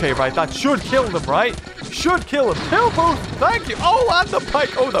is. Okay, right. That should kill them, right? Should kill them. Kill both. Thank you. Oh, and the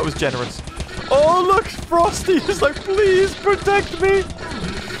pike. Oh, that was generous. Oh, look. Frosty is like, please protect me.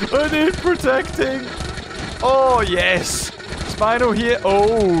 I need protecting. Oh, yes. Spino here. Oh,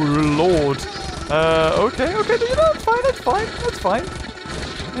 Lord. Okay. You know, that's fine.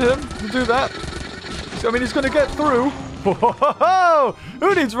 Do that. So, I mean, he's going to get through. Whoa!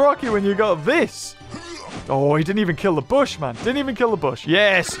 Who needs Rocky when you got this? Oh, he didn't even kill the bush, man. Didn't even kill the bush.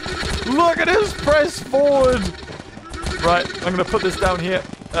 Yes! Look at us press forward! Right, I'm going to put this down here.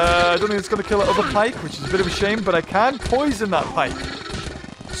 I don't think it's going to kill that other pike, which is a bit of a shame, but I can poison that pike.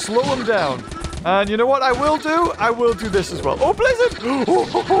 Slow him down. And you know what I will do? I will do this as well. Oh, blizzard!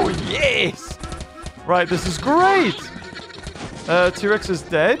 Oh, yes! Right, this is great! T-Rex is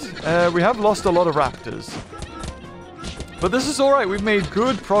dead. We have lost a lot of raptors. But this is alright. We've made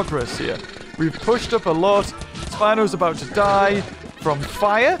good progress here. We've pushed up a lot. Spino's about to die from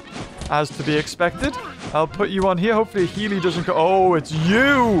fire, as to be expected. I'll put you on here. Hopefully Healy doesn't go. Oh, it's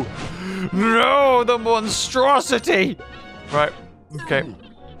you. No, the monstrosity. Right. Okay.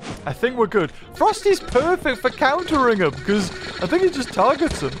 I think we're good. Frosty's perfect for countering him because I think he just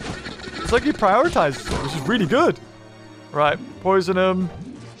targets him. It's like he prioritizes him, which is really good. Right. Poison him.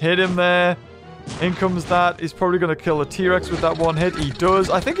 Hit him there. In comes that. He's probably going to kill a T-Rex with that one hit. He does.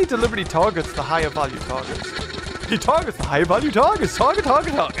 I think he deliberately targets the higher value targets. He targets the higher value targets.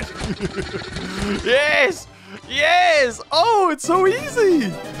 Target. Yes! Yes! Oh, it's so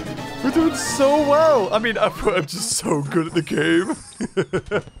easy! We're doing so well. I mean, I'm just so good at the game.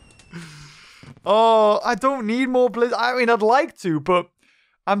 Oh, I don't need more blizzard. I mean, I'd like to, but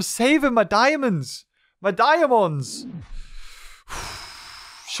I'm saving my diamonds. My diamonds.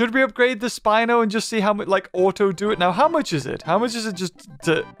 Should we upgrade the Spino and just see how much, like, auto do it? Now, how much is it? How much is it just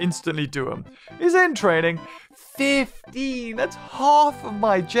to instantly do them? Is in training. 15. That's half of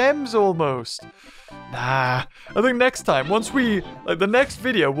my gems almost. Nah. I think next time, once we, like, the next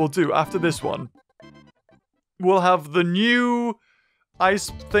video we'll do after this one, we'll have the new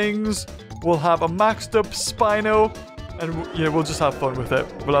ice things. We'll have a maxed up Spino. And, you know, we'll just have fun with it.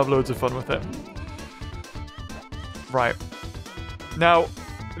 We'll have loads of fun with it. Right. Now,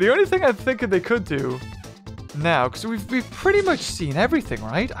 the only thing I'm thinking they could do now, because we've pretty much seen everything,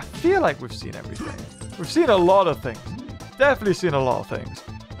 right? I feel like we've seen everything. We've seen a lot of things. Definitely seen a lot of things.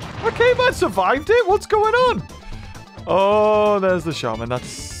 Okay, man, survived it. What's going on? Oh, there's the shaman.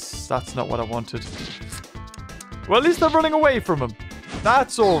 That's not what I wanted. Well, at least they're running away from him.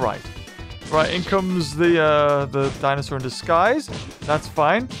 That's all right. Right, in comes the dinosaur in disguise. That's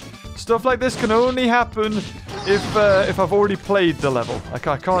fine. Stuff like this can only happen if I've already played the level. I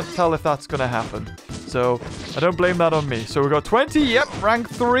can't tell if that's going to happen. So, I don't blame that on me. So, we got 20. Yep, rank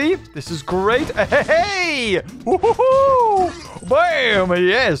 3. This is great. Hey! Woohoo! Bam!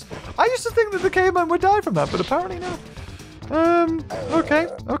 Yes! I used to think that the caveman would die from that, but apparently not. Okay,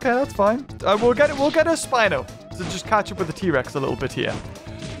 that's fine. We'll get a Spino to just catch up with the T-Rex a little bit here.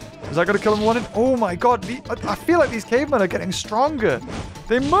 Is that going to kill him one in? Oh my god, I feel like these cavemen are getting stronger.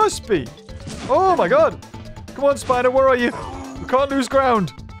 They must be. Oh my god. Come on, Spino, where are you? We can't lose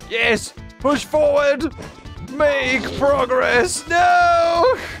ground. Yes, push forward. Make progress.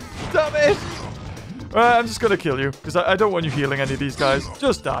 No! Damn it. I'm just going to kill you because I don't want you healing any of these guys.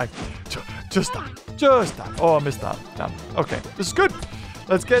 Just die. Just die. Just die. Oh, I missed that. Damn. Okay, this is good.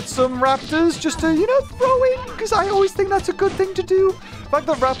 Let's get some raptors just to, you know, throw in because I always think that's a good thing to do. The fact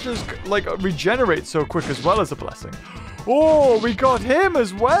that raptors, like, regenerate so quick as well as a blessing. Oh, we got him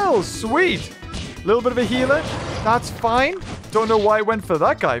as well. Sweet. A little bit of a healer. That's fine. Don't know why I went for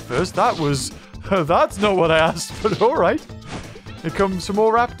that guy first. That was... that's not what I asked, but all right. Here comes some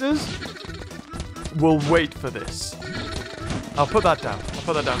more raptors. We'll wait for this. I'll put that down.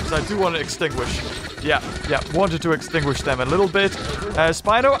 Because I do want to extinguish. Yeah. Wanted to extinguish them a little bit.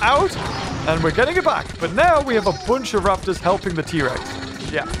 Spino out. And we're getting it back. But now we have a bunch of raptors helping the T-Rex.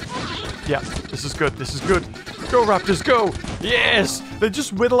 Yeah. This is good. Go, raptors, go. Yes. They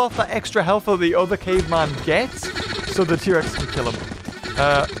just whittle off that extra health that the other caveman gets. So the T-Rex can kill him.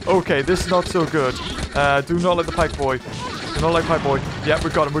 Okay, this is not so good. Do not let the Pike Boy. Do not let Pike Boy. Yeah, we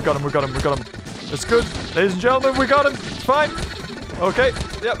got him. That's good. Ladies and gentlemen, we got him. It's fine. Okay.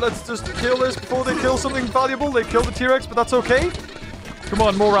 Yep, let's just kill this before they kill something valuable. They kill the T-Rex, but that's okay. Come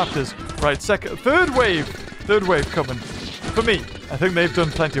on, more raptors. Right, third wave coming. For me, I think they've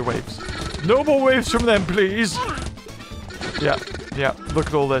done plenty of waves. No more waves from them, please. Yeah. Look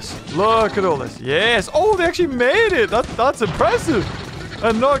at all this. Yes. Oh, they actually made it. That's impressive.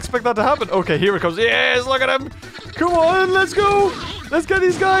 I did not expect that to happen. Okay, here it comes. Yes, look at him. Come on, let's go. Let's get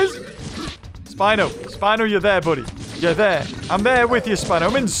these guys. Spino, you're there, buddy. You're there. I'm there with you, Spino.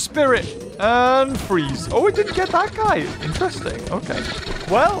 I'm in spirit. And freeze. Oh, it didn't get that guy. Interesting. Okay.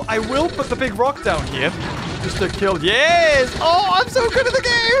 Well, I will put the big rock down here. Just to kill. Yes! Oh, I'm so good at the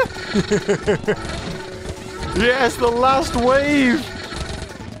game! Yes, the last wave!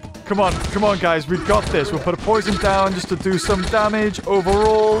 Come on, guys. We've got this. We'll put a poison down just to do some damage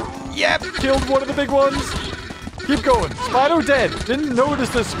overall. Yep, killed one of the big ones. Keep going. Spino dead. Didn't notice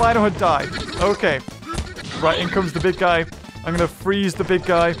that Spino had died. Okay. Right, in comes the big guy. I'm going to freeze the big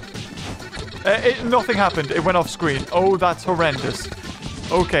guy. Nothing happened. It went off screen. Oh, that's horrendous.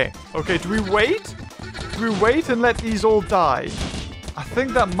 Okay. Do we wait? Do we wait and let these all die? I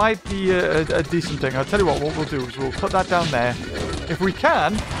think that might be a decent thing. I'll tell you what we'll do is we'll put that down there. If we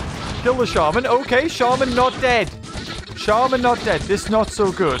can, kill the shaman. Okay, shaman not dead. This not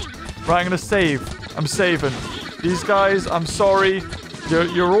so good. Right, I'm going to save. I'm saving. These guys, I'm sorry.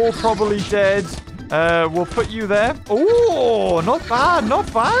 You're all probably dead. We'll put you there. Oh, not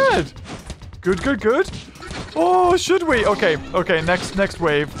bad. Good, good, good. Oh, should we? Okay, okay, next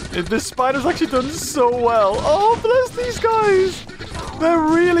wave. This Spino's actually done so well. Oh, bless these guys. They're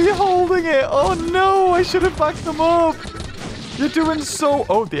really holding it. Oh, no, I should have backed them up. You're doing so...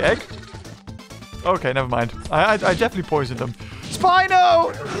 Oh, the egg? Okay, never mind. I definitely poisoned them.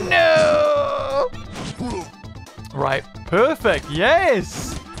 Spino! No! Right, perfect.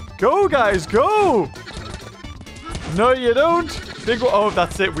 Yes! Go, guys, go! No, you don't. Big one. Oh,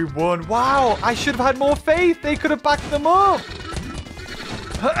 that's it. We won. Wow, I should have had more faith. They could have backed them up.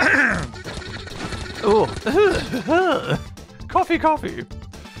 Oh. Coffee, coffee.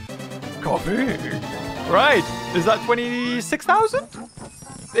 Coffee. Right. Is that 26,000?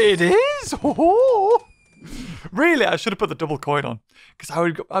 It is. Oh. Really, I should have put the double coin on.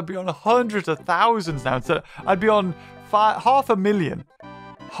 Because I'd be on hundreds of thousands now. Instead, I'd be on 500,000.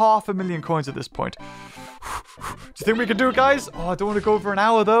 500,000 coins at this point. Do you think we can do it, guys? Oh, I don't want to go over an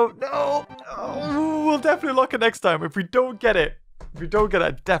hour, though. No. Oh, we'll definitely unlock it next time. If we don't get it,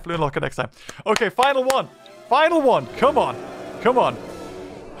 definitely unlock it next time. Okay, final one. Final one. Come on. Come on.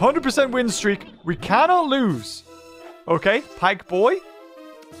 100% win streak. We cannot lose. Okay, Pike Boy.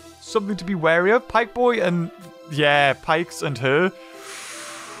 Something to be wary of. Pike Boy and... Yeah, Pikes and her.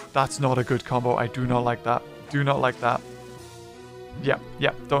 That's not a good combo. I do not like that. Do not like that. Yeah,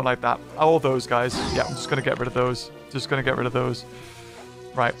 don't like that. All those guys. Yeah, I'm just going to get rid of those. Just going to get rid of those.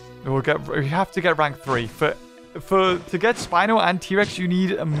 Right. We have to get rank 3. To get Spino and T-Rex, you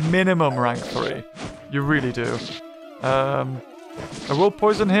need a minimum rank 3. You really do. I will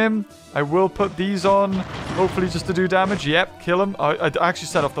poison him. I will put these on. Hopefully just to do damage. Yep, kill him. I actually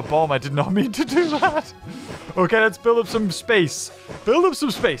set off the bomb. I did not mean to do that. Okay, let's build up some space. Build up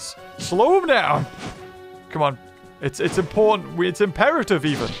some space. Slow him down. Come on. It's important. It's imperative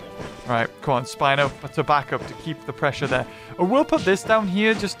even. All right, come on, Spino, to back up, to keep the pressure there. Oh, we'll put this down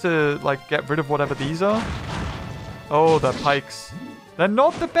here just to, like, get rid of whatever these are. Oh, the pikes. They're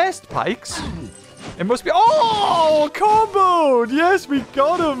not the best pikes. It must be... Oh, comboed! Yes, we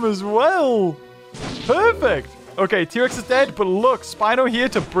got him as well. Perfect. Okay, T-Rex is dead, but look, Spino here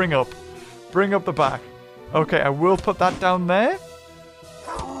to bring up the back. Okay, I will put that down there.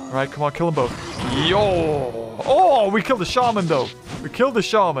 All right, come on, kill them both. Yo! Oh, we killed the shaman, though. We killed the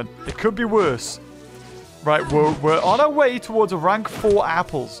shaman. It could be worse. Right, we're on our way towards a rank 4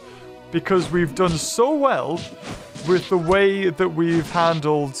 apples because we've done so well with the way that we've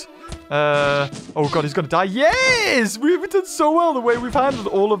handled... oh, God, he's going to die. Yes! We've done so well the way we've handled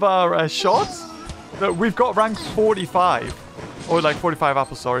all of our shots that we've got rank 45. Or, like, 45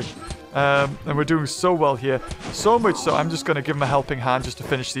 apples, sorry. And we're doing so well here. So much so, I'm just going to give him a helping hand just to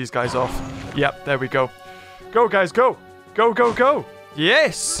finish these guys off. Yep, there we go. Go, guys, go. Go, go, go.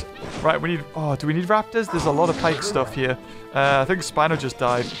 Yes. Right, we need... Oh, do we need raptors? There's a lot of pike stuff here. I think Spino just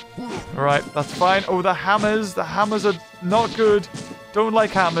died. All right, that's fine. Oh, the hammers. The hammers are not good. Don't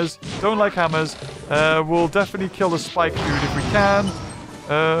like hammers. Don't like hammers. We'll definitely kill the spike dude if we can.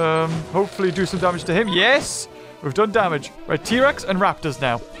 Hopefully do some damage to him. Yes. We've done damage. Right, T-Rex and raptors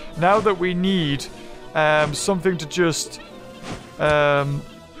now. Now that we need something to just...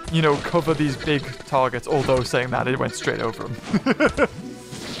 you know, cover these big targets. Although saying that, it went straight over him.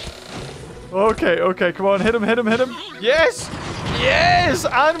 Okay, come on. Hit him. Yes! Yes!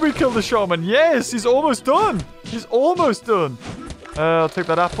 And we killed the shaman. Yes! He's almost done. He's almost done. I'll take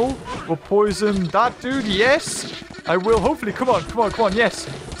that apple. We'll poison that dude. Yes! I will. Hopefully. Come on. Yes!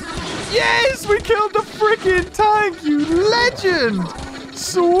 Yes! We killed the freaking tank, you legend!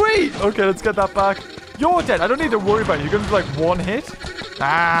 Sweet! Okay, let's get that back. You're dead. I don't need to worry about you. You're going to do like one hit.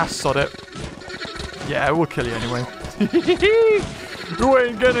 Ah, sod it. Yeah, we'll kill you anyway. You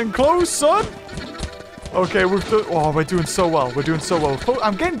ain't getting close, son. Okay, we've done... Oh, we're doing so well.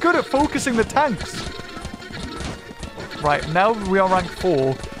 I'm getting good at focusing the tanks. Right, now we are rank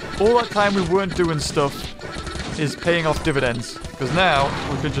 4. All that time we weren't doing stuff is paying off dividends. Because now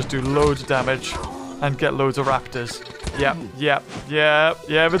we can just do loads of damage and get loads of raptors. Yep,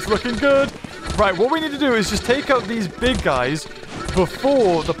 it's looking good. Right, what we need to do is just take out these big guys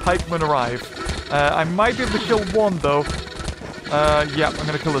before the pikemen arrive. I might be able to kill one, though. Yeah, I'm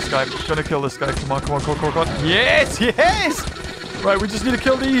going to kill this guy. Come on. Yes! Right, we just need to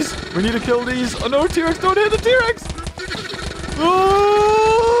kill these. Oh, no, T-Rex, don't hit the T-Rex!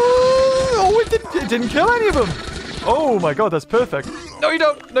 Oh, it didn't kill any of them. Oh, my God, that's perfect. No, you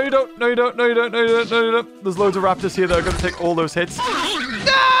don't. There's loads of raptors here that are going to take all those hits.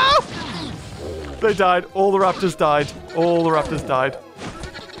 No! They died. All the raptors died.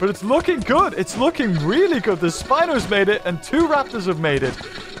 But it's looking good. It's looking really good. The Spinos made it, and 2 raptors have made it.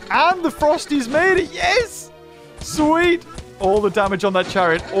 And the Frosties made it. Yes! Sweet. all the damage on that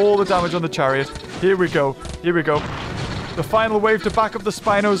chariot. All the damage on the chariot. Here we go. Here we go. The final wave to back up the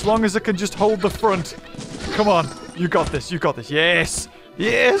Spino as long as it can just hold the front. Come on. You got this. You got this. Yes.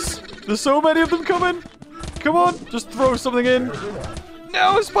 Yes. There's so many of them coming. Come on. Just throw something in.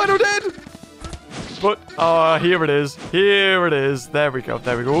 No, Spino dead. But, here it is. Here it is. There we go.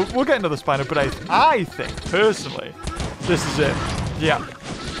 There we go. We'll get another Spino, but I think, personally, this is it. Yeah.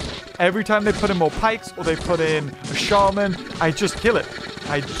 Every time they put in more pikes or they put in a shaman, I just kill it.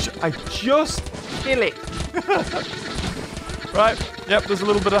 I just kill it. Right. Yep, there's a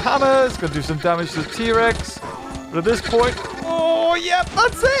little bit of hammer. It's going to do some damage to the T-Rex. But at this point... Oh, yep,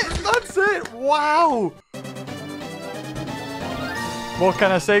 that's it. That's it. Wow. What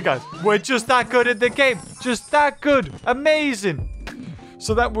can I say, guys? We're just that good at the game. Just that good. Amazing.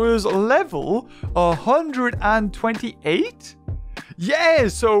 So that was level 128? Yeah,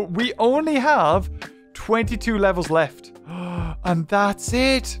 so we only have 22 levels left. And that's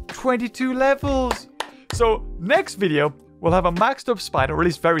it. 22 levels. So next video, we'll have a maxed up Spino, or at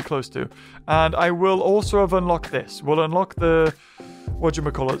least very close to. And I will also have unlocked this. We'll unlock the...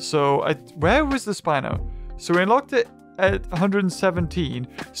 Whatchamacallit? So, where was the Spino? So we unlocked it at 117.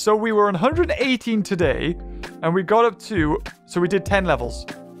 So we were on 118 today. And we got up to... So we did 10 levels.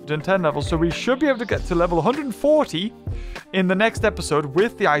 We did 10 levels. So we should be able to get to level 140 in the next episode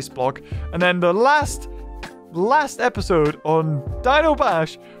with the ice block. And then the last episode on Dino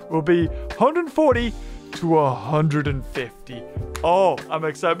Bash will be 140 to 150. Oh, I'm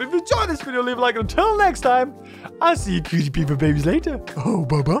excited. If you enjoyed this video, leave a like. Until next time, I'll see you cutie beaver babies later. Oh,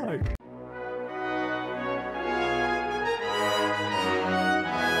 bye-bye.